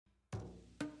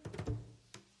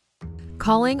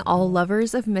calling all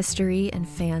lovers of mystery and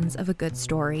fans of a good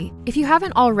story. If you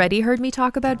haven't already heard me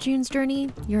talk about June's Journey,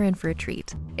 you're in for a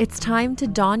treat. It's time to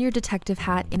don your detective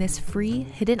hat in this free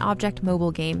hidden object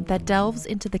mobile game that delves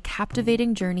into the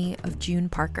captivating journey of June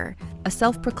Parker, a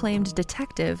self-proclaimed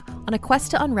detective on a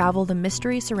quest to unravel the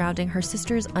mystery surrounding her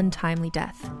sister's untimely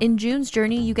death. In June's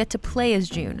Journey, you get to play as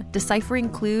June, deciphering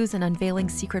clues and unveiling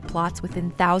secret plots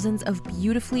within thousands of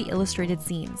beautifully illustrated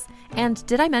scenes. And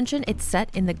did I mention it's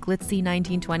set in the glitzy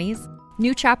 1920s?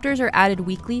 New chapters are added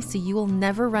weekly, so you will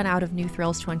never run out of new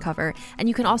thrills to uncover, and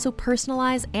you can also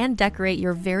personalize and decorate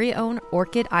your very own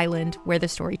Orchid Island where the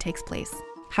story takes place.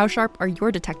 How sharp are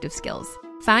your detective skills?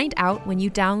 Find out when you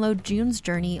download June's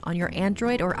Journey on your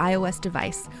Android or iOS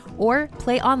device, or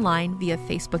play online via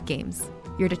Facebook Games.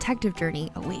 Your detective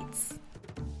journey awaits.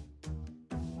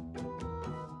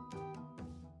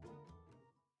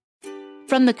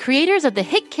 From the creators of the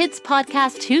hit kids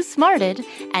podcast Too Smarted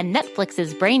and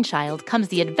Netflix's Brainchild comes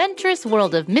the adventurous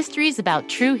world of mysteries about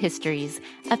true histories,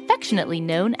 affectionately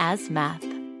known as math.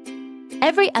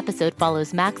 Every episode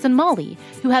follows Max and Molly,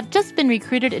 who have just been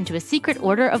recruited into a secret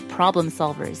order of problem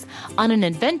solvers, on an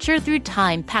adventure through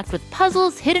time packed with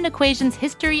puzzles, hidden equations,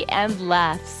 history, and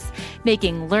laughs,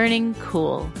 making learning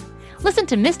cool. Listen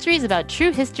to Mysteries About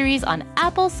True Histories on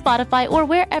Apple, Spotify, or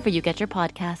wherever you get your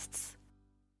podcasts.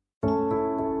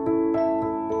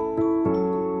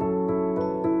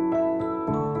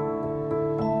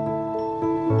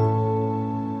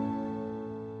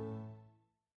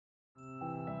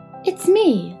 It's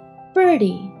me,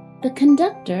 Birdie, the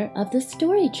conductor of the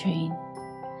story train.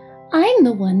 I'm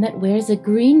the one that wears a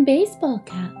green baseball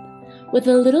cap with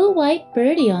a little white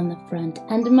birdie on the front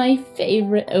and my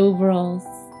favorite overalls.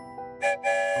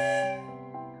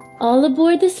 All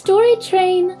aboard the story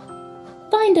train.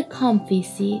 Find a comfy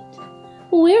seat.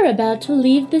 We're about to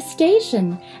leave the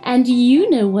station, and you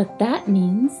know what that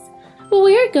means.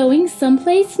 We're going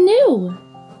someplace new.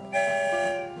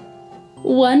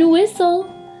 One whistle.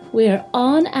 We're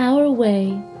on our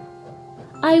way.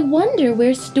 I wonder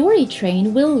where Story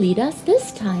Train will lead us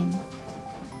this time.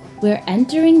 We're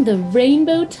entering the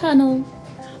Rainbow Tunnel.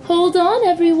 Hold on,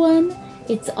 everyone.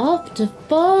 It's off to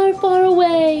far, far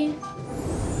away.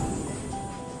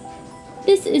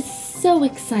 This is so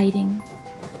exciting.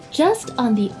 Just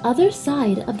on the other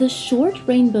side of the short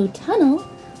Rainbow Tunnel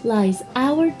lies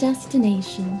our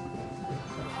destination.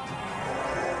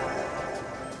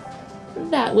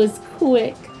 That was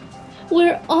quick.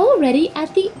 We're already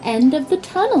at the end of the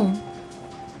tunnel.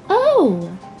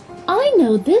 Oh, I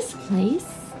know this place.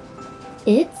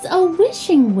 It's a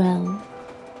wishing well.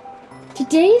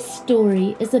 Today's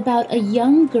story is about a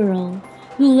young girl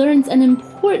who learns an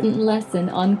important lesson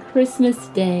on Christmas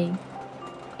Day.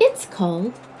 It's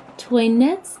called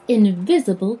Toinette's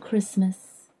Invisible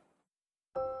Christmas.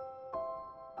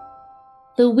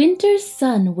 The winter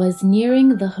sun was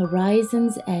nearing the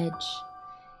horizon's edge.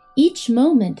 Each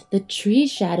moment, the tree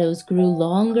shadows grew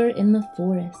longer in the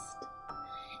forest.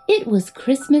 It was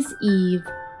Christmas Eve,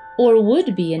 or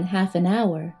would be in half an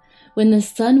hour, when the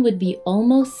sun would be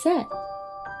almost set.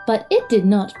 But it did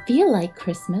not feel like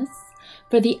Christmas,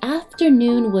 for the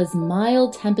afternoon was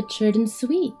mild-temperatured and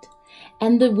sweet,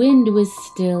 and the wind was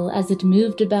still as it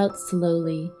moved about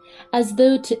slowly, as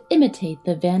though to imitate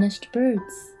the vanished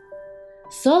birds.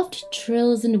 Soft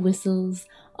trills and whistles,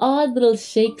 odd little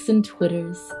shakes and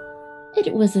twitters.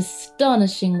 It was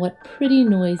astonishing what pretty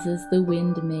noises the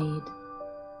wind made.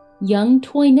 Young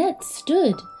Toinette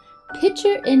stood,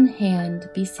 pitcher in hand,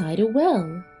 beside a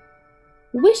well.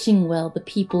 Wishing well, the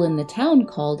people in the town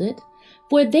called it,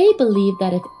 for they believed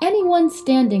that if anyone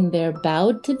standing there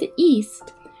bowed to the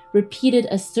east, repeated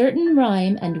a certain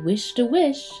rhyme and wished a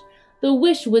wish, the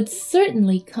wish would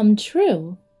certainly come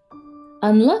true.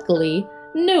 Unluckily,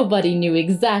 nobody knew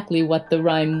exactly what the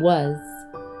rhyme was.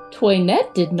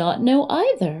 Toinette did not know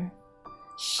either.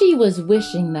 She was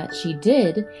wishing that she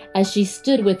did, as she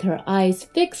stood with her eyes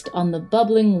fixed on the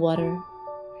bubbling water.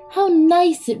 How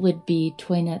nice it would be,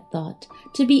 Toinette thought,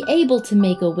 to be able to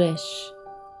make a wish.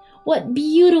 What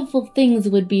beautiful things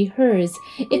would be hers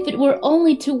if it were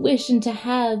only to wish and to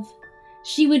have.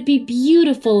 She would be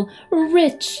beautiful,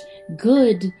 rich,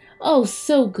 good, oh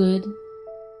so good.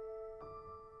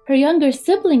 Her younger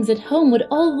siblings at home would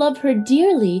all love her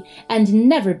dearly and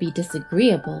never be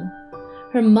disagreeable.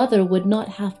 Her mother would not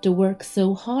have to work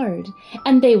so hard,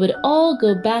 and they would all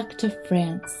go back to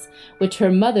France, which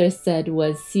her mother said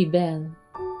was si belle.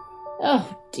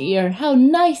 Oh dear, how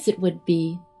nice it would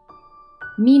be!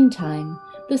 Meantime,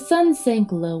 the sun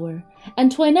sank lower,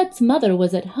 and Toinette's mother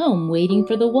was at home waiting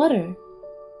for the water.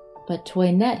 But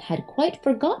Toinette had quite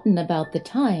forgotten about the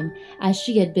time, as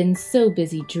she had been so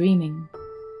busy dreaming.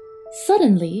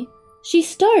 Suddenly, she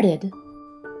started.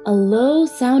 A low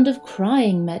sound of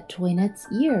crying met Toinette's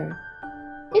ear.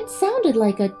 It sounded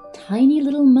like a tiny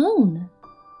little moan.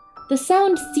 The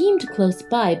sound seemed close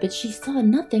by, but she saw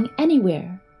nothing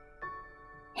anywhere.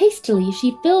 Hastily,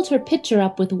 she filled her pitcher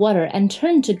up with water and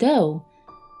turned to go.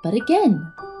 But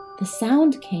again, the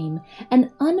sound came,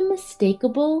 an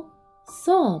unmistakable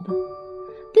sob.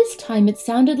 This time it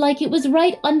sounded like it was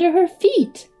right under her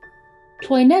feet.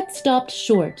 Toinette stopped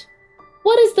short.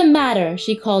 "What is the matter?"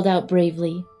 she called out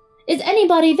bravely. "Is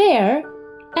anybody there?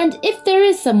 And if there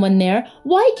is someone there,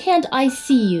 why can't I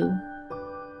see you?"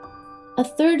 A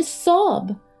third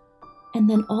sob, and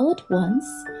then all at once,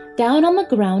 down on the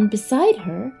ground beside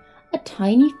her, a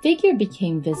tiny figure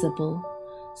became visible,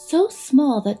 so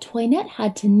small that Toinette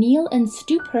had to kneel and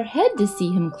stoop her head to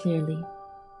see him clearly.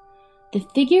 The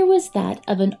figure was that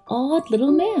of an odd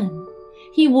little man.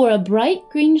 He wore a bright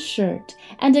green shirt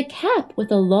and a cap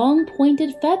with a long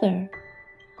pointed feather.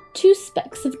 2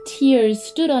 specks of tears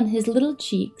stood on his little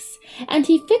cheeks, and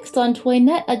he fixed on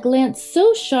Toinette a glance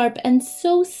so sharp and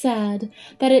so sad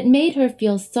that it made her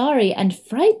feel sorry and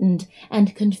frightened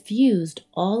and confused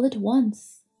all at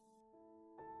once.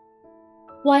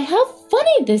 "Why, how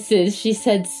funny this is," she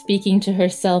said, speaking to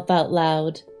herself out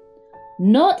loud.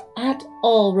 "Not at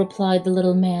all," replied the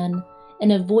little man,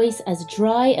 in a voice as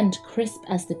dry and crisp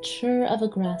as the chirr of a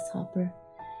grasshopper.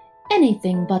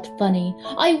 "Anything but funny.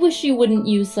 I wish you wouldn't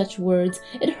use such words.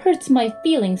 It hurts my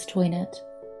feelings, Toinette."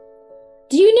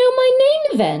 "Do you know my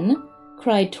name, then?"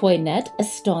 cried Toinette,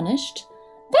 astonished.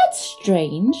 "That's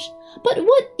strange. But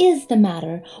what is the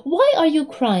matter? Why are you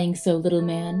crying so, little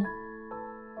man?"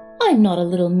 "I'm not a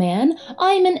little man.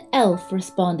 I'm an elf,"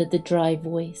 responded the dry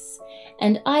voice.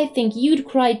 "And I think you'd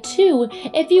cry too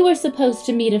if you were supposed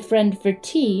to meet a friend for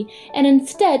tea, and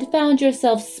instead found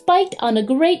yourself spiked on a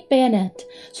great bayonet,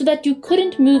 so that you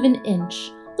couldn't move an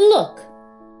inch. Look!"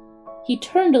 He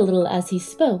turned a little as he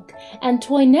spoke, and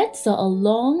Toinette saw a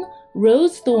long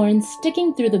rose thorn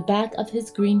sticking through the back of his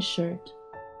green shirt.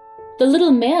 The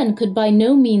little man could by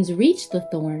no means reach the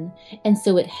thorn, and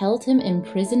so it held him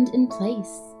imprisoned in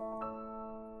place.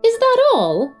 "Is that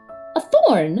all? A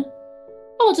thorn?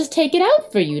 I'll just take it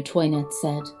out for you," Toinette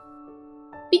said.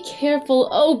 "Be careful,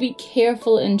 oh, be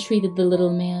careful," entreated the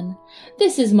little man.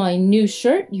 "This is my new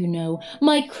shirt, you know,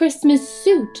 my Christmas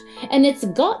suit, and it's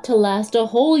got to last a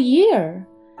whole year.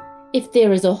 If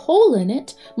there is a hole in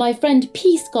it, my friend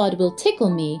Peace God will tickle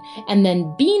me, and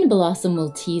then Bean Blossom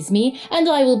will tease me, and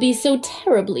I will be so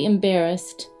terribly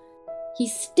embarrassed." He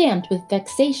stamped with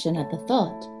vexation at the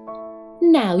thought.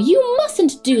 "Now, you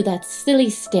mustn't do that silly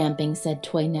stamping," said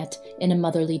Toinette in a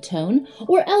motherly tone,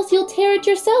 "or else you'll tear it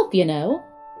yourself, you know."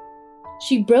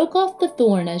 She broke off the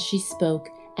thorn as she spoke,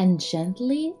 and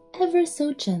gently, ever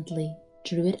so gently,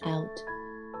 drew it out.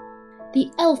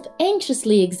 The elf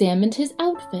anxiously examined his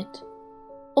outfit.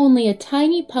 Only a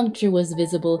tiny puncture was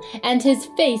visible, and his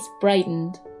face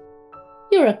brightened.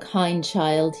 "You're a kind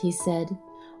child," he said.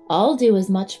 "I'll do as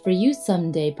much for you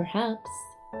some day, perhaps."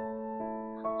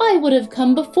 "I would have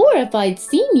come before if I'd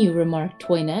seen you," remarked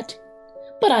Toinette.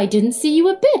 "But I didn't see you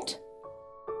a bit."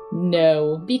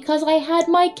 "No, because I had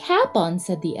my cap on,"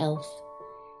 said the elf.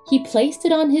 He placed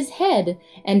it on his head,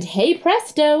 and hey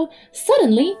presto,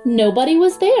 suddenly nobody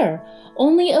was there,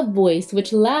 only a voice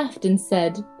which laughed and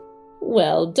said,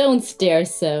 "Well, don't stare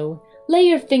so. Lay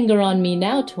your finger on me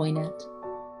now, Toinette."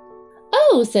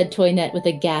 "Oh," said Toinette with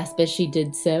a gasp as she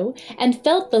did so, and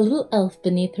felt the little elf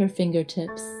beneath her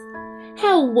fingertips.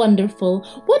 "How wonderful!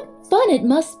 What fun it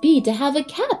must be to have a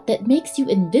cap that makes you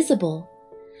invisible!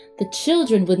 The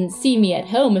children wouldn't see me at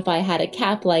home if I had a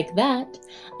cap like that.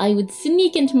 I would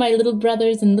sneak into my little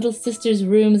brothers' and little sisters'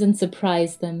 rooms and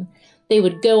surprise them. They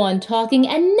would go on talking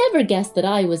and never guess that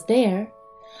I was there.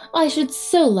 I should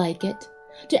so like it.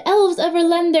 Do elves ever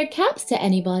lend their caps to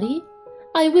anybody?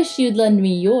 I wish you'd lend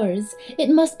me yours. It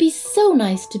must be so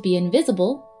nice to be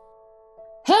invisible."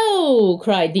 "Ho!"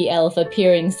 cried the elf,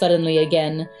 appearing suddenly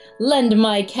again. "Lend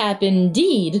my cap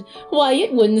indeed! Why,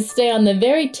 it wouldn't stay on the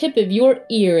very tip of your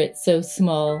ear, it's so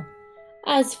small.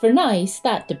 As for nice,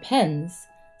 that depends.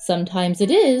 Sometimes it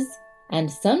is,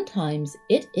 and sometimes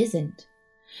it isn't.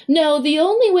 No, the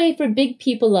only way for big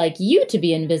people like you to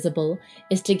be invisible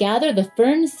is to gather the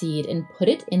fern seed and put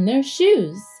it in their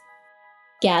shoes."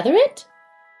 "Gather it?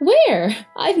 Where?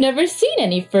 I've never seen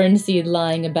any fern seed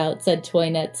lying about," said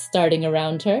Toinette, starting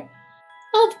around her.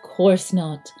 "Of course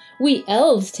not. We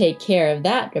elves take care of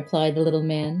that," replied the little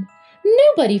man.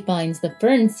 "Nobody finds the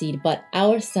fern seed but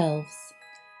ourselves.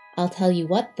 I'll tell you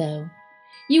what, though.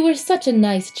 You were such a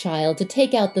nice child to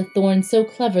take out the thorn so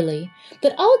cleverly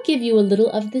that I'll give you a little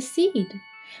of the seed.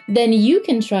 Then you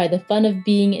can try the fun of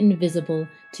being invisible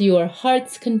to your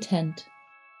heart's content."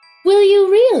 "Will you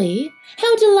really?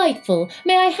 How delightful!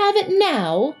 May I have it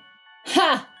now?"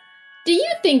 "Ha! Do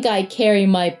you think I carry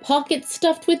my pocket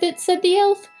stuffed with it?" said the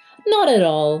elf. "Not at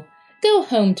all. Go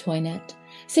home, Toinette.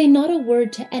 Say not a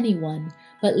word to anyone,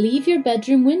 but leave your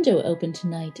bedroom window open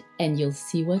tonight, and you'll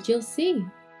see what you'll see."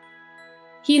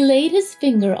 He laid his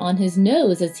finger on his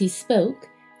nose as he spoke,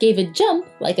 gave a jump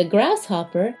like a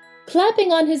grasshopper,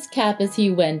 clapping on his cap as he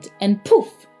went, and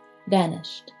poof,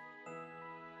 vanished.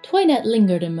 Toinette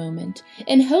lingered a moment,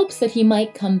 in hopes that he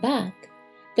might come back,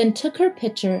 then took her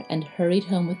pitcher and hurried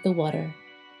home with the water.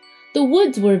 The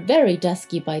woods were very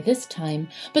dusky by this time,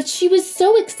 but she was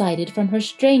so excited from her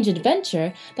strange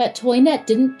adventure that Toinette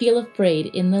didn't feel afraid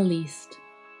in the least.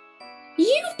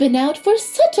 "You've been out for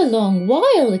such a long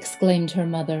while," exclaimed her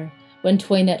mother, when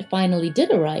Toinette finally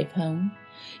did arrive home.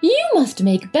 "You must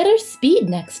make better speed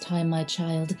next time, my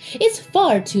child. It's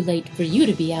far too late for you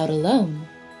to be out alone."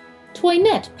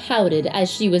 Toinette pouted, as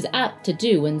she was apt to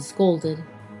do when scolded.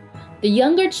 The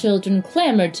younger children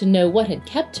clamored to know what had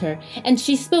kept her, and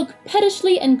she spoke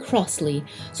pettishly and crossly,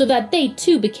 so that they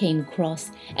too became cross,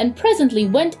 and presently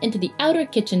went into the outer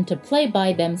kitchen to play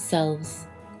by themselves.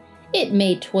 It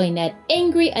made Toinette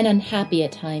angry and unhappy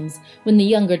at times when the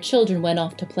younger children went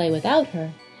off to play without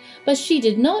her, but she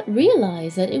did not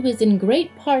realize that it was in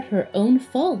great part her own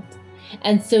fault,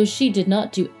 and so she did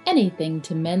not do anything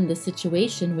to mend the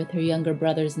situation with her younger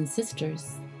brothers and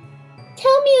sisters.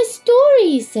 "Tell me a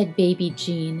story," said baby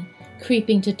Jean,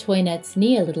 creeping to Toinette's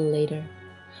knee a little later.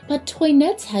 But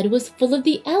Toinette's head was full of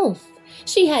the elf.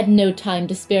 She had no time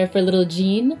to spare for little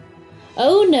Jean.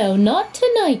 "Oh no, not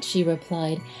tonight," she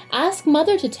replied. "Ask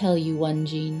Mother to tell you one,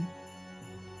 Jean."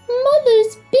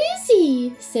 "Mother's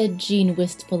busy," said Jean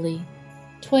wistfully.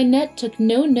 Toinette took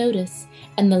no notice,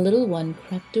 and the little one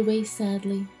crept away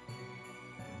sadly.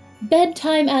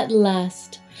 Bedtime at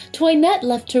last. Toinette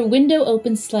left her window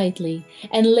open slightly,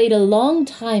 and laid a long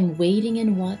time waiting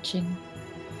and watching.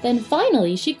 Then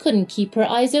finally she couldn't keep her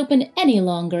eyes open any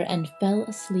longer and fell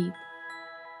asleep.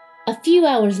 A few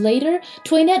hours later,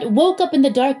 Toinette woke up in the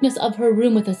darkness of her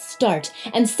room with a start,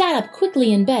 and sat up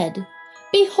quickly in bed.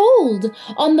 Behold!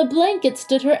 On the blanket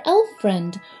stood her elf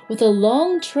friend, with a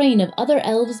long train of other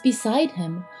elves beside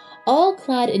him, all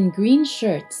clad in green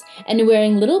shirts, and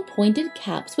wearing little pointed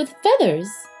caps with feathers.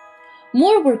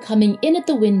 More were coming in at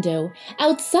the window.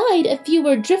 Outside, a few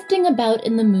were drifting about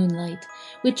in the moonlight,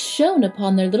 which shone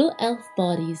upon their little elf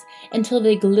bodies until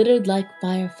they glittered like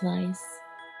fireflies.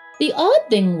 The odd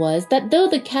thing was that though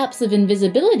the caps of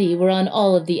invisibility were on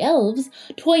all of the elves,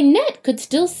 Toinette could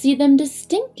still see them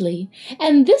distinctly,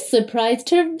 and this surprised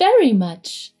her very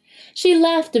much. She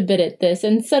laughed a bit at this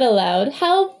and said aloud,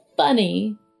 "How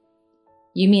funny!"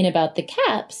 "You mean about the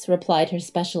caps?" replied her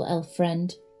special elf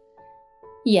friend.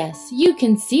 "Yes, you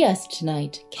can see us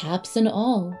tonight, caps and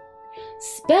all.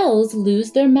 Spells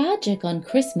lose their magic on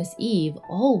Christmas Eve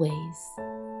always."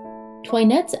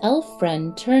 Toinette's elf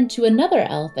friend turned to another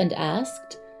elf and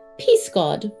asked, "Peace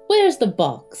God, where's the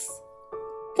box?"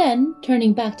 Then,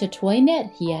 turning back to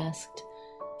Toinette, he asked,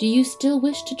 "Do you still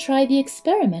wish to try the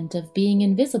experiment of being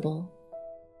invisible?"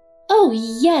 "Oh,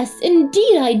 yes,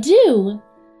 indeed I do!"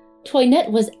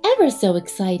 Toinette was ever so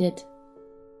excited.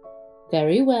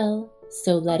 "Very well,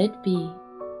 so let it be."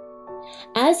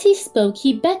 As he spoke,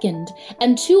 he beckoned,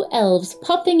 and two elves,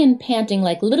 puffing and panting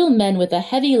like little men with a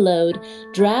heavy load,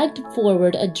 dragged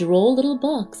forward a droll little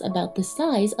box about the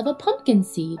size of a pumpkin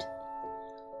seed.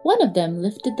 One of them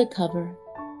lifted the cover.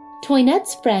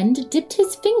 Toinette's friend dipped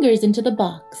his fingers into the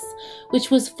box, which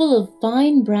was full of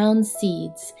fine brown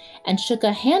seeds, and shook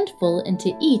a handful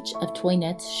into each of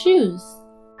Toinette's shoes.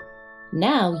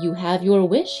 "Now you have your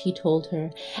wish," he told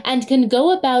her, "and can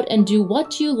go about and do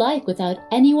what you like without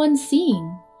anyone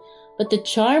seeing. But the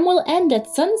charm will end at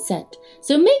sunset,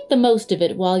 so make the most of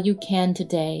it while you can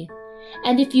today.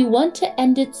 And if you want to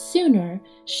end it sooner,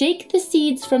 shake the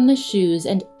seeds from the shoes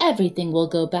and everything will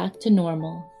go back to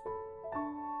normal."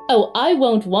 "Oh, I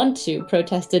won't want to,"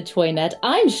 protested Toinette.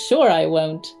 "I'm sure I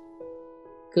won't."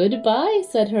 "Goodbye,"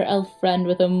 said her elf friend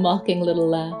with a mocking little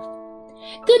laugh.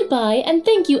 "Goodbye, and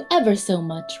thank you ever so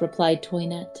much," replied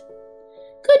Toinette.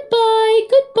 "Goodbye,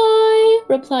 goodbye,"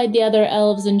 replied the other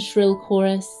elves in shrill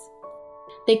chorus.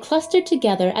 They clustered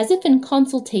together as if in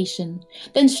consultation.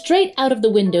 Then straight out of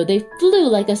the window they flew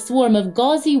like a swarm of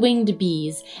gauzy winged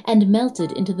bees and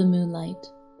melted into the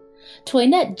moonlight.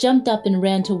 Toinette jumped up and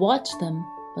ran to watch them,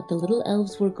 but the little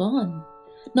elves were gone.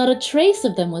 Not a trace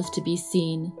of them was to be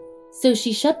seen. So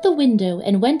she shut the window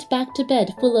and went back to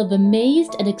bed full of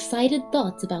amazed and excited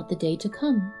thoughts about the day to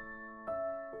come.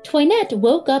 Toinette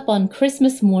woke up on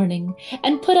Christmas morning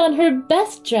and put on her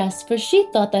best dress, for she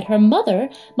thought that her mother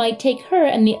might take her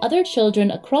and the other children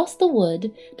across the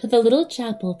wood to the little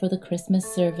chapel for the Christmas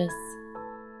service.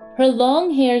 Her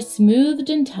long hair smoothed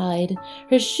and tied,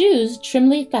 her shoes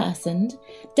trimly fastened,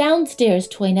 downstairs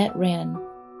Toinette ran.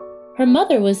 Her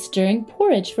mother was stirring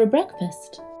porridge for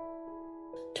breakfast.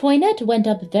 Toinette went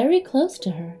up very close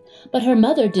to her, but her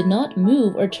mother did not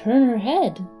move or turn her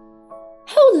head.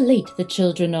 "How late the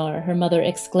children are!" her mother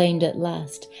exclaimed at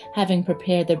last, having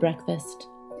prepared their breakfast.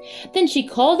 Then she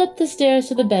called up the stairs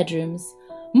to the bedrooms.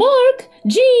 "Mark,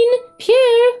 Jean,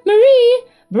 Pierre, Marie,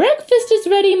 breakfast is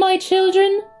ready, my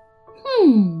children."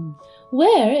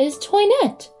 Where is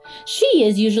Toinette? She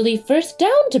is usually first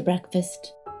down to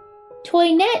breakfast.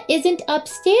 "Toinette isn't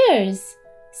upstairs,"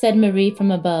 said Marie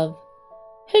from above.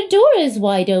 "Her door is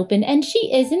wide open and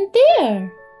she isn't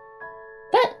there."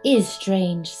 "That is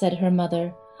strange," said her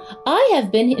mother. "I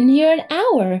have been in here an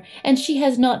hour, and she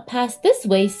has not passed this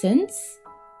way since."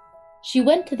 She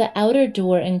went to the outer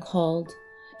door and called,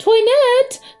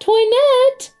 "Toinette!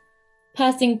 Toinette!"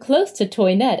 passing close to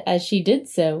Toinette as she did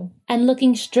so, and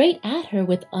looking straight at her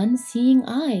with unseeing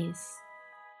eyes.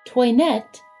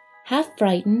 Toinette, half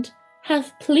frightened,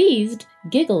 half pleased,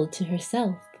 giggled to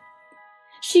herself.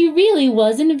 She really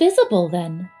was invisible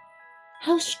then.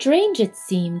 How strange it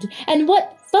seemed, and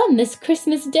what fun this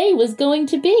Christmas day was going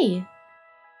to be!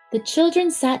 The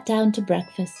children sat down to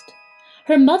breakfast.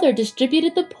 Her mother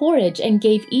distributed the porridge and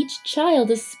gave each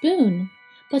child a spoon,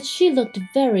 but she looked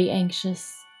very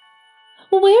anxious.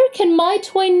 "Where can my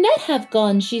Toinette have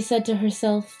gone?" she said to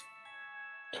herself.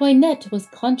 Toinette was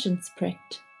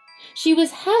conscience-pricked. She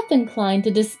was half inclined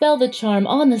to dispel the charm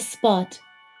on the spot,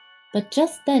 but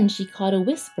just then she caught a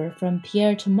whisper from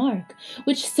Pierre to Mark,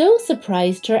 which so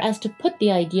surprised her as to put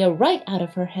the idea right out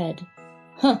of her head.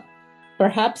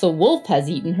 Perhaps a wolf has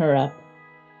eaten her up."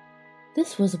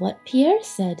 This was what Pierre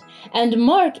said, and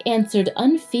Mark answered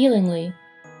unfeelingly,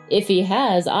 "If he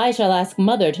has, I shall ask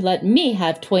Mother to let me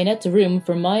have Toinette's room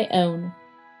for my own."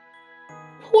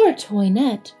 Poor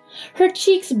Toinette! Her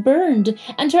cheeks burned,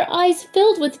 and her eyes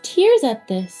filled with tears at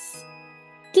this.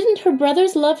 Didn't her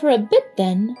brothers love her a bit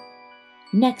then?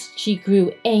 Next she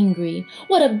grew angry.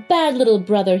 What a bad little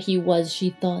brother he was, she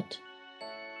thought.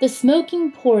 The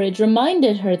smoking porridge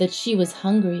reminded her that she was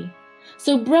hungry.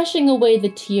 So brushing away the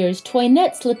tears,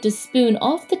 Toinette slipped a spoon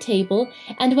off the table,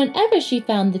 and whenever she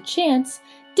found the chance,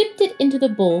 dipped it into the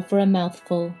bowl for a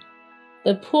mouthful.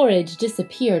 The porridge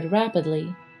disappeared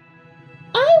rapidly.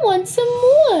 "I want some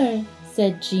more,"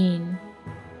 said Jean.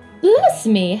 "Bless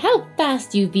me, how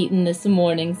fast you've eaten this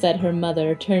morning," said her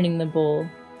mother, turning the bowl.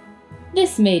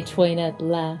 This made Toinette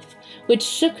laugh, which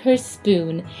shook her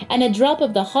spoon, and a drop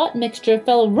of the hot mixture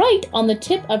fell right on the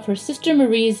tip of her sister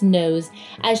Marie's nose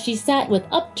as she sat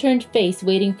with upturned face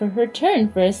waiting for her turn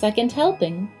for a second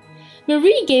helping.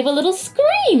 Marie gave a little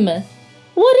scream.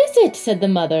 "What is it?" said the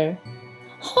mother.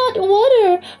 "Hot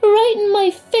water, right in my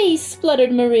face,"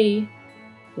 spluttered Marie.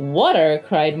 "Water?"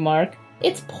 cried Mark.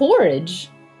 "It's porridge."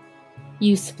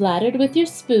 "You splattered with your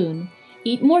spoon.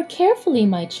 Eat more carefully,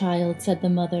 my child," said the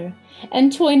mother,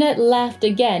 and Toinette laughed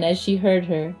again as she heard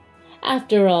her.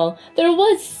 After all, there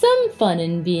was some fun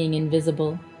in being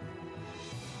invisible.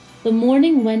 The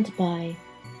morning went by.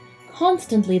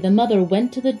 Constantly the mother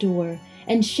went to the door,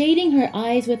 and shading her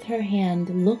eyes with her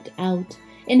hand, looked out,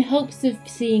 in hopes of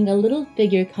seeing a little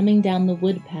figure coming down the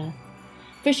wood path,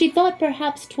 for she thought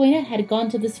perhaps Toinette had gone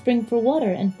to the spring for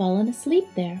water and fallen asleep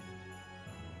there.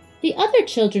 The other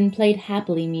children played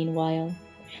happily meanwhile.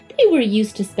 They were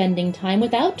used to spending time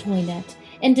without Toinette,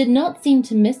 and did not seem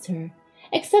to miss her,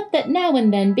 except that now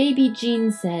and then baby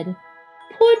Jean said,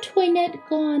 "Poor Toinette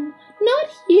gone, not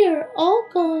here, all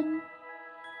gone."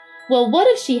 "Well, what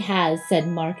if she has?" said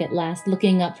Mark at last,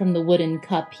 looking up from the wooden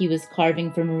cup he was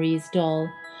carving for Marie's doll.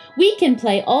 "We can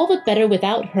play all the better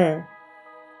without her."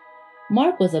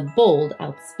 Mark was a bold,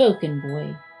 outspoken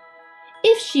boy.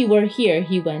 "If she were here,"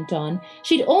 he went on,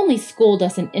 "she'd only scold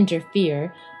us and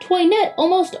interfere. Toinette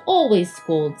almost always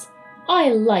scolds. I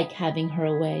like having her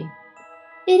away."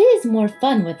 "It is more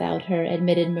fun without her,"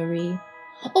 admitted Marie.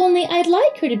 "Only I'd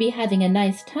like her to be having a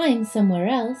nice time somewhere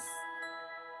else."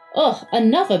 "Ugh,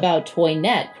 enough about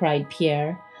Toinette," cried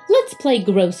Pierre. "Let's play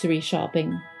grocery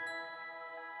shopping."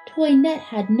 Toinette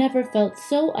had never felt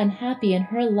so unhappy in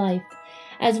her life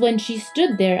as when she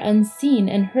stood there unseen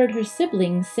and heard her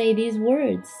siblings say these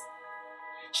words.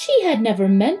 She had never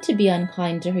meant to be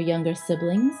unkind to her younger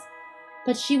siblings,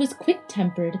 but she was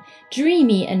quick-tempered,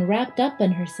 dreamy, and wrapped up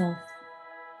in herself.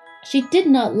 She did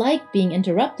not like being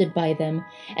interrupted by them,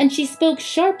 and she spoke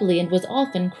sharply and was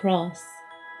often cross.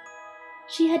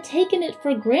 She had taken it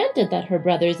for granted that her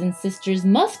brothers and sisters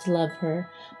must love her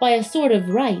by a sort of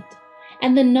right,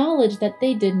 and the knowledge that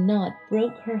they did not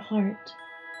broke her heart.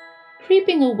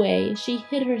 Creeping away, she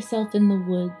hid herself in the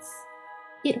woods.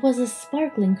 It was a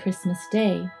sparkling Christmas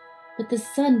day, but the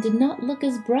sun did not look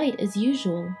as bright as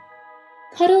usual.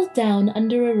 Cuddled down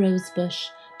under a rosebush,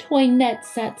 Toinette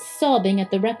sat sobbing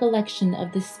at the recollection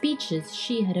of the speeches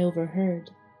she had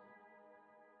overheard.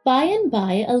 By and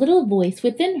by a little voice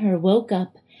within her woke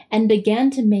up and began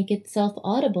to make itself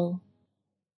audible.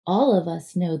 All of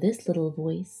us know this little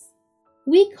voice.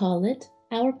 We call it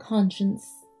our conscience.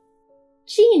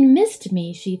 Jean missed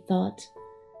me, she thought,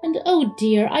 and oh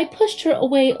dear, I pushed her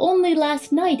away only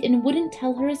last night and wouldn't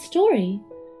tell her a story.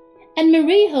 And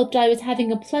Marie hoped I was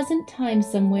having a pleasant time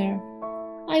somewhere.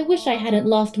 I wish I hadn't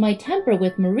lost my temper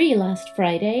with Marie last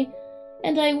Friday,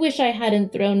 and I wish I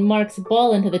hadn't thrown Mark's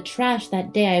ball into the trash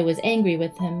that day I was angry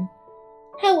with him.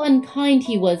 How unkind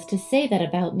he was to say that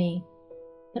about me.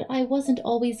 But I wasn't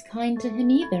always kind to him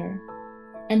either.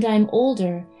 And I'm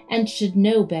older and should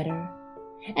know better.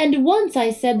 And once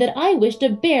I said that I wished a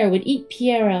bear would eat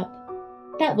Pierre up.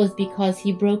 That was because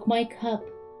he broke my cup.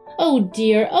 Oh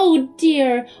dear,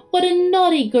 what a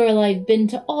naughty girl I've been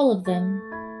to all of them.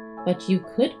 But you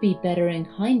could be better and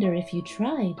kinder if you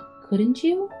tried, couldn't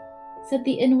you? Said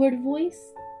the inward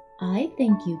voice. I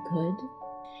think you could.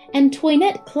 And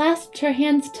Toinette clasped her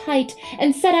hands tight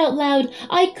and said out loud,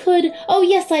 I could, oh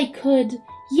yes I could,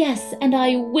 yes, and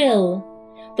I will.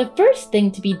 The first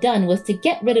thing to be done was to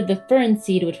get rid of the fern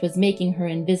seed which was making her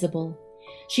invisible.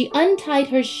 She untied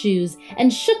her shoes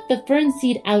and shook the fern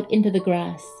seed out into the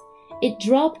grass. It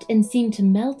dropped and seemed to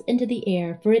melt into the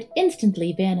air, for it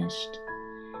instantly vanished.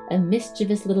 A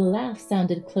mischievous little laugh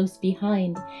sounded close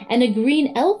behind, and a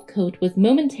green elf coat was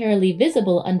momentarily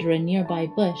visible under a nearby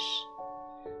bush.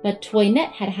 But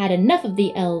Toinette had had enough of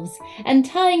the elves, and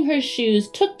tying her shoes,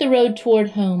 took the road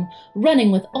toward home,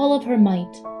 running with all of her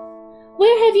might.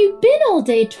 Where have you been all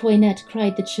day, Toinette?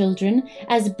 Cried the children,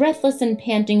 as breathless and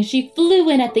panting she flew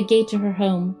in at the gate to her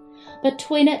home. But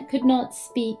Toinette could not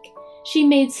speak. She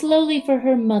made slowly for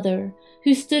her mother,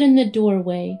 who stood in the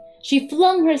doorway. She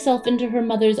flung herself into her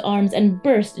mother's arms and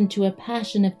burst into a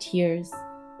passion of tears.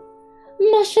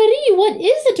 Ma chérie, what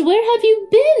is it? Where have you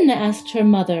been? Asked her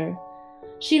mother.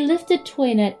 She lifted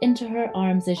Toinette into her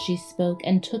arms as she spoke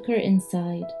and took her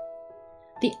inside.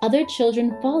 The other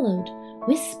children followed,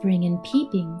 whispering and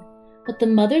peeping, but the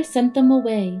mother sent them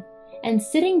away, and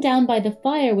sitting down by the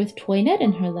fire with Toinette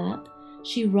in her lap,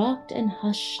 she rocked and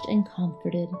hushed and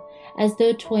comforted, as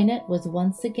though Toinette was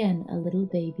once again a little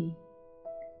baby.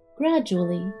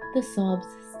 Gradually, the sobs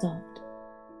stopped.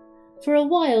 For a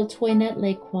while, Toinette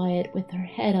lay quiet with her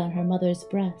head on her mother's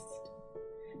breast.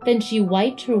 Then she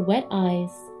wiped her wet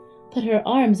eyes, put her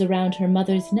arms around her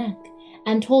mother's neck,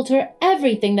 and told her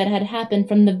everything that had happened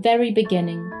from the very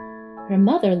beginning. Her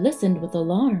mother listened with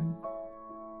alarm.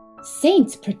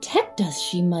 Saints protect us,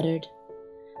 she muttered.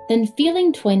 Then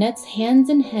feeling Toinette's hands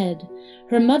and head,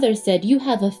 her mother said, You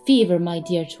have a fever, my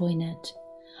dear Toinette.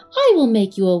 I will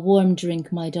make you a warm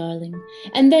drink, my darling,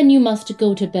 and then you must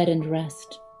go to bed and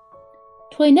rest.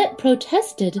 Toinette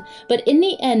protested, but in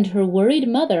the end her worried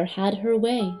mother had her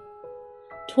way.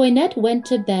 Toinette went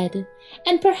to bed,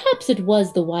 and perhaps it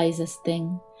was the wisest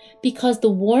thing, because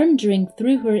the warm drink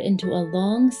threw her into a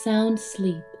long, sound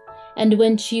sleep, and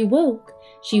when she woke,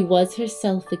 she was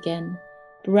herself again,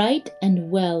 bright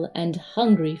and well and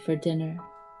hungry for dinner.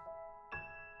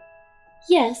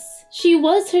 Yes, she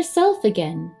was herself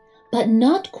again, but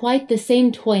not quite the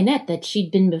same Toinette that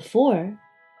she'd been before.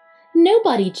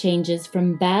 Nobody changes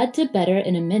from bad to better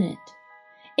in a minute.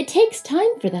 It takes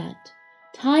time for that,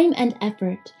 time and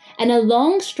effort, and a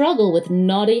long struggle with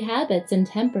naughty habits and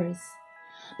tempers.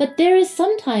 But there is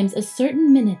sometimes a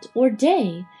certain minute or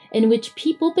day in which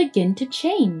people begin to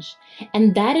change,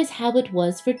 and that is how it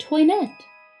was for Toinette.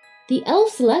 The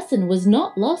elf's lesson was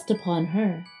not lost upon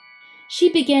her. She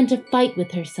began to fight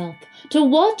with herself, to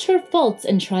watch her faults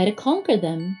and try to conquer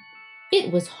them.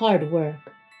 It was hard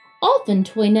work. Often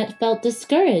Toinette felt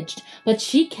discouraged, but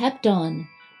she kept on.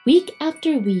 Week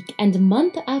after week and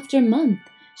month after month,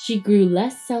 she grew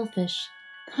less selfish,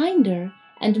 kinder,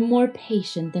 and more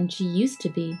patient than she used to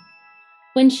be.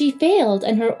 When she failed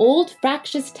and her old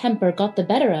fractious temper got the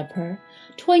better of her,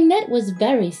 Toinette was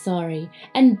very sorry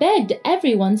and begged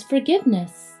everyone's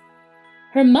forgiveness.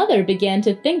 Her mother began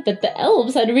to think that the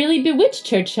elves had really bewitched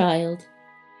her child.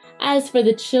 As for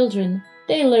the children,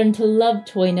 They learned to love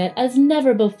Toinette as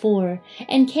never before,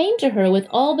 and came to her with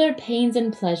all their pains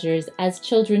and pleasures as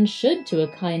children should to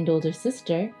a kind older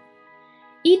sister.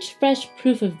 Each fresh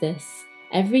proof of this,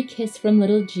 every kiss from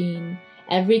little Jean,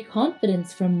 every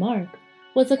confidence from Mark,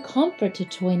 was a comfort to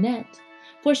Toinette,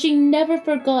 for she never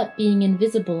forgot being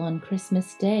invisible on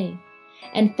Christmas Day,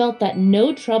 and felt that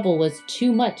no trouble was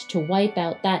too much to wipe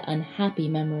out that unhappy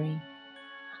memory.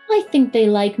 "I think they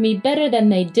like me better than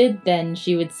they did then,"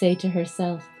 she would say to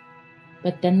herself.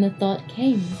 But then the thought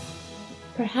came,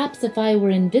 perhaps if I were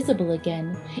invisible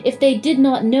again, if they did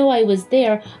not know I was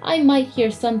there, I might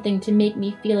hear something to make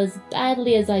me feel as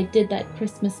badly as I did that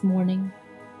Christmas morning.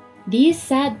 These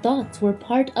sad thoughts were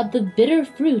part of the bitter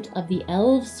fruit of the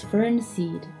elves' fern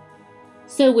seed.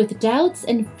 So with doubts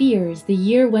and fears the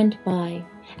year went by,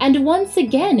 and once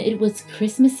again it was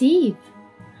Christmas Eve.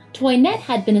 Toinette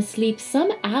had been asleep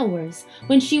some hours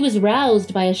when she was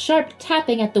roused by a sharp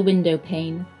tapping at the window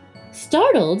pane.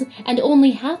 Startled and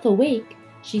only half awake,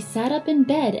 she sat up in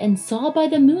bed and saw by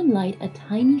the moonlight a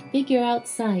tiny figure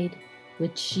outside,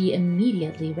 which she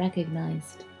immediately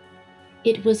recognized.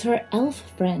 It was her elf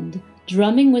friend,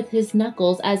 drumming with his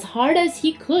knuckles as hard as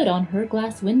he could on her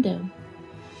glass window.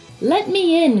 "Let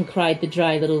me in!" cried the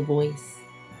dry little voice.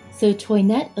 So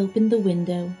Toinette opened the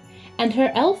window, and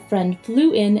her elf friend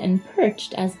flew in and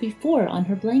perched as before on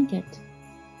her blanket.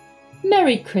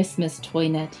 "Merry Christmas,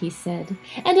 Toinette," he said,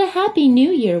 "and a Happy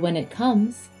New Year when it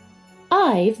comes.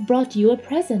 I've brought you a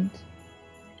present."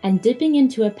 And dipping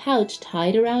into a pouch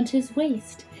tied around his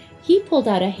waist, he pulled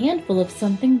out a handful of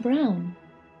something brown.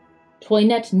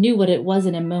 Toinette knew what it was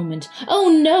in a moment. "Oh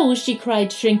no!" she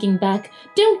cried, shrinking back.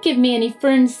 "Don't give me any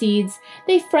fern seeds.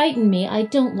 They frighten me. I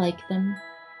don't like them."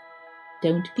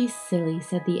 "Don't be silly,"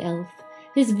 said the elf,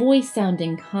 his voice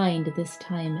sounding kind this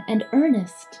time and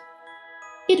earnest.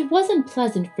 "It wasn't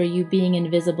pleasant for you being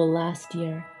invisible last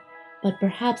year, but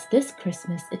perhaps this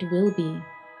Christmas it will be.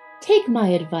 Take my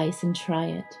advice and try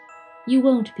it. You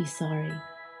won't be sorry."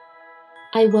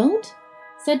 "I won't?"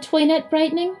 said Toinette,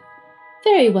 brightening.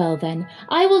 "Very well, then,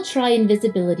 I will try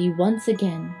invisibility once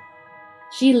again."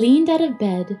 She leaned out of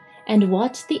bed and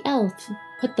watched the elf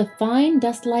put the fine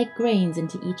dust-like grains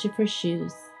into each of her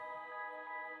shoes.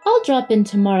 "I'll drop in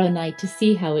tomorrow night to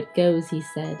see how it goes," he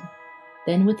said.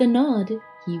 Then with a nod,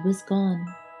 he was gone.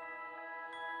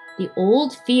 The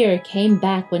old fear came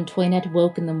back when Toinette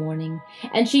woke in the morning,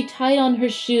 and she tied on her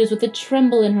shoes with a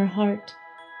tremble in her heart.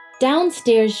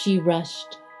 Downstairs she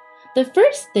rushed. The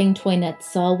first thing Toinette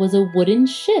saw was a wooden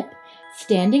ship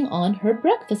standing on her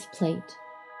breakfast plate.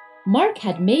 Mark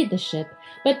had made the ship,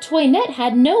 but Toinette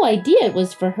had no idea it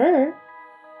was for her.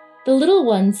 The little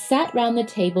ones sat round the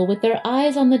table with their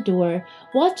eyes on the door,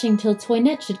 watching till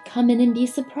Toinette should come in and be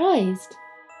surprised.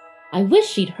 "I wish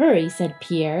she'd hurry," said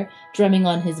Pierre, drumming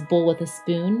on his bowl with a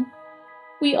spoon.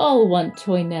 "We all want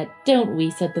Toinette, don't we?"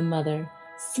 said the mother,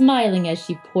 smiling as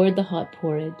she poured the hot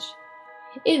porridge.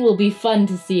 "It will be fun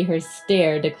to see her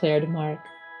stare," declared Mark.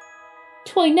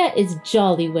 "Toinette is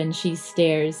jolly when she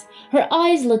stares. Her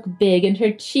eyes look big and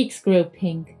her cheeks grow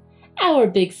pink. Our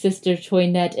big sister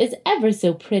Toinette is ever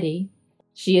so pretty."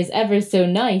 "She is ever so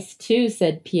nice, too,"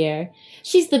 said Pierre.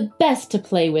 "She's the best to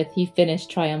play with," he finished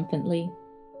triumphantly.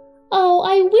 "Oh,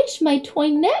 I wish my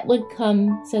Toinette would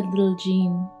come," said little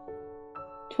Jean.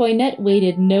 Toinette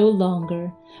waited no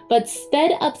longer, but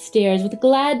sped upstairs with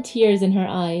glad tears in her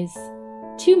eyes.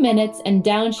 2 minutes, and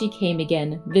down she came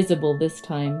again, visible this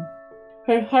time.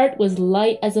 Her heart was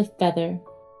light as a feather.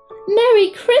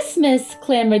 "Merry Christmas!"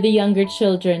 clamored the younger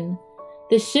children.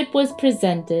 The ship was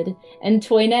presented, and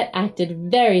Toinette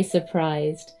acted very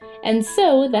surprised, and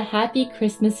so the happy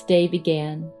Christmas day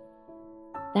began.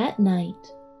 That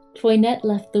night, Toinette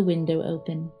left the window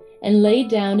open and lay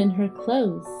down in her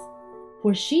clothes,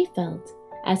 for she felt,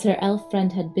 as her elf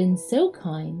friend had been so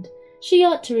kind, she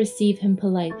ought to receive him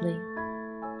politely.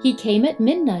 He came at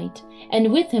midnight,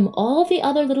 and with him all the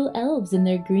other little elves in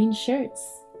their green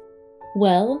shirts.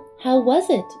 "Well, how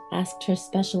was it?" asked her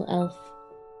special elf.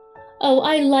 "Oh,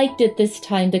 I liked it this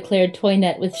time," declared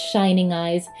Toinette with shining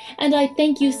eyes, "and I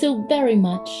thank you so very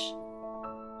much."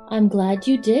 "I'm glad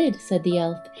you did," said the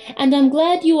elf, "and I'm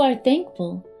glad you are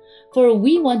thankful, for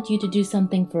we want you to do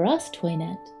something for us,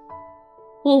 Toinette."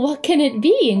 "Well, what can it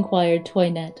be?" inquired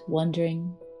Toinette,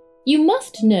 wondering. "You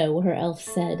must know," her elf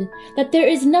said, "that there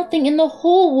is nothing in the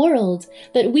whole world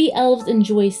that we elves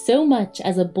enjoy so much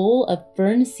as a bowl of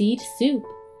fern-seed soup.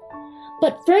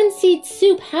 But fern-seed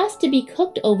soup has to be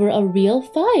cooked over a real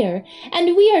fire,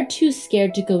 and we are too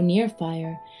scared to go near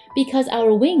fire, because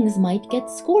our wings might get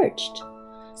scorched.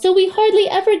 So we hardly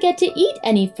ever get to eat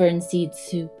any fern-seed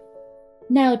soup.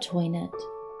 Now, Toinette,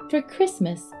 For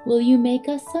Christmas, will you make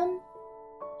us some?"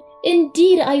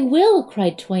 "Indeed I will,"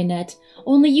 cried Toinette,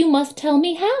 "only you must tell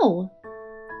me how."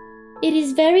 "It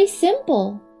is very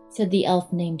simple," said the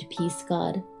elf named Peace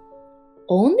God.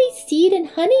 "Only seed and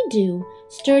honeydew,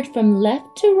 stirred from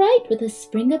left to right with a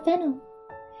sprig of fennel.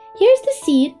 Here's the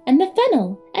seed and the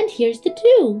fennel, and here's the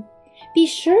dew. Be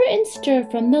sure and stir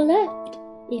from the left.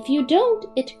 If you don't,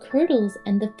 it curdles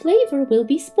and the flavor will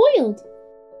be spoiled."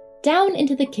 Down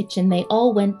into the kitchen they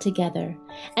all went together,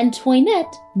 and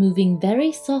Toinette, moving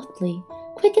very softly,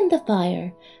 quickened the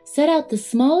fire, set out the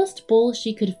smallest bowl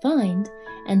she could find,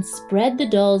 and spread the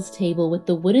doll's table with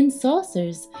the wooden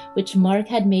saucers which Mark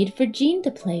had made for Jean to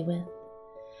play with.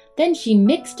 Then she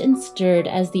mixed and stirred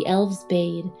as the elves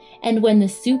bade, and when the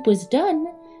soup was done,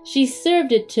 she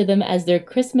served it to them as their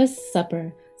Christmas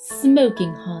supper,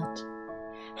 smoking hot.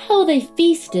 How they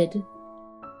feasted!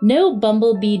 No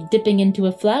bumblebee dipping into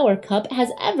a flower cup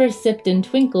has ever sipped and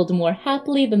twinkled more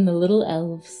happily than the little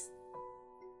elves.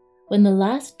 When the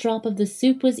last drop of the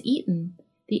soup was eaten,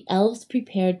 the elves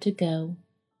prepared to go.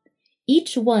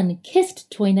 Each one kissed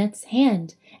Toinette's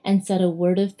hand and said a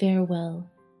word of farewell.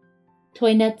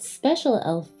 Toinette's special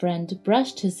elf friend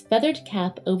brushed his feathered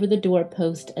cap over the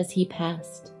doorpost as he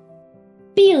passed.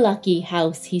 "Be lucky,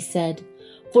 house," he said,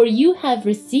 "for you have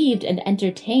received and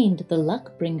entertained the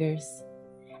luck-bringers.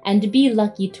 And be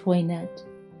lucky, Toinette.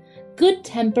 Good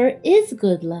temper is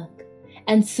good luck,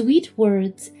 and sweet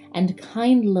words and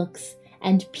kind looks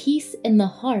and peace in the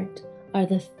heart are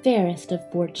the fairest of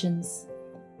fortunes.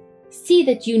 See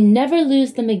that you never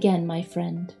lose them again, my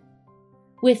friend."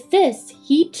 With this,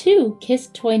 he too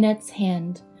kissed Toinette's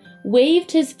hand,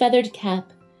 waved his feathered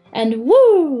cap, and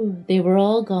whoo! They were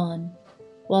all gone,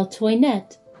 while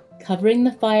Toinette, covering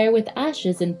the fire with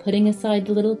ashes and putting aside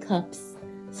the little cups,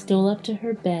 stole up to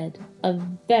her bed, a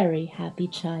very happy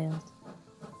child.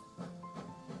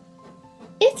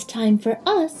 It's time for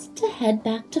us to head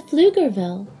back to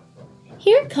Pflugerville.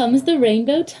 Here comes the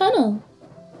Rainbow Tunnel.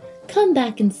 Come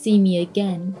back and see me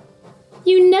again.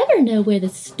 You never know where the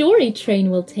story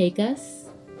train will take us.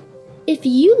 If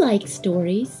you like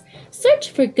stories,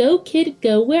 search for Go Kid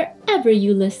Go wherever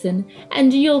you listen,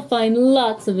 and you'll find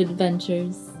lots of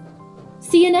adventures.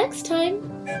 See you next time.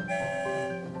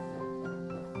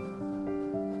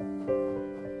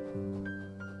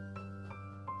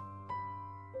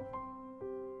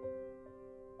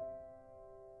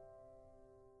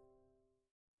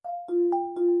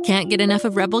 Can't get enough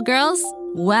of Rebel Girls?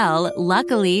 Well,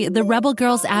 luckily, the Rebel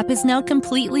Girls app is now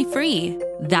completely free.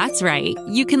 That's right.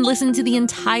 You can listen to the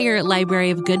entire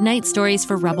library of goodnight stories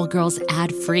for Rebel Girls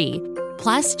ad-free.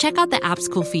 Plus, check out the app's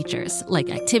cool features like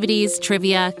activities,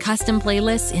 trivia, custom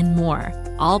playlists, and more.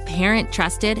 All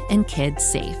parent-trusted and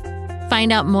kids-safe.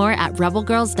 Find out more at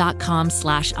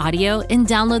rebelgirls.com/audio and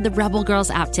download the Rebel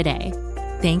Girls app today.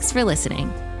 Thanks for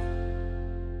listening.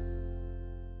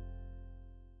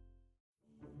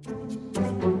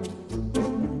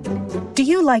 Do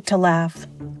you like to laugh?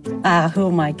 Who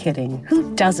am I kidding?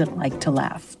 Who doesn't like to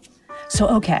laugh? So,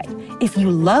 okay, if you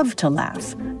love to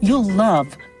laugh, you'll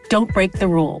love Don't Break the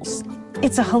Rules.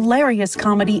 It's a hilarious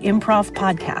comedy improv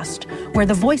podcast where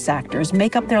the voice actors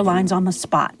make up their lines on the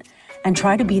spot and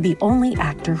try to be the only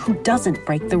actor who doesn't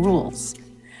break the rules.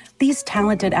 These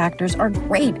talented actors are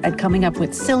great at coming up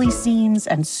with silly scenes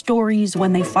and stories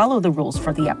when they follow the rules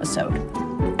for the episode.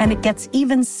 And it gets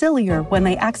even sillier when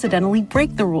they accidentally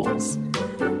break the rules.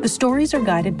 The stories are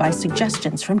guided by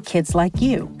suggestions from kids like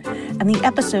you, and the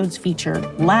episodes feature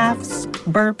laughs,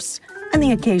 burps, and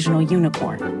the occasional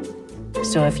unicorn.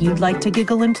 So if you'd like to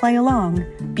giggle and play along,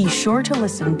 be sure to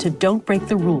listen to Don't Break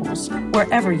the Rules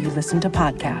wherever you listen to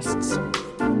podcasts.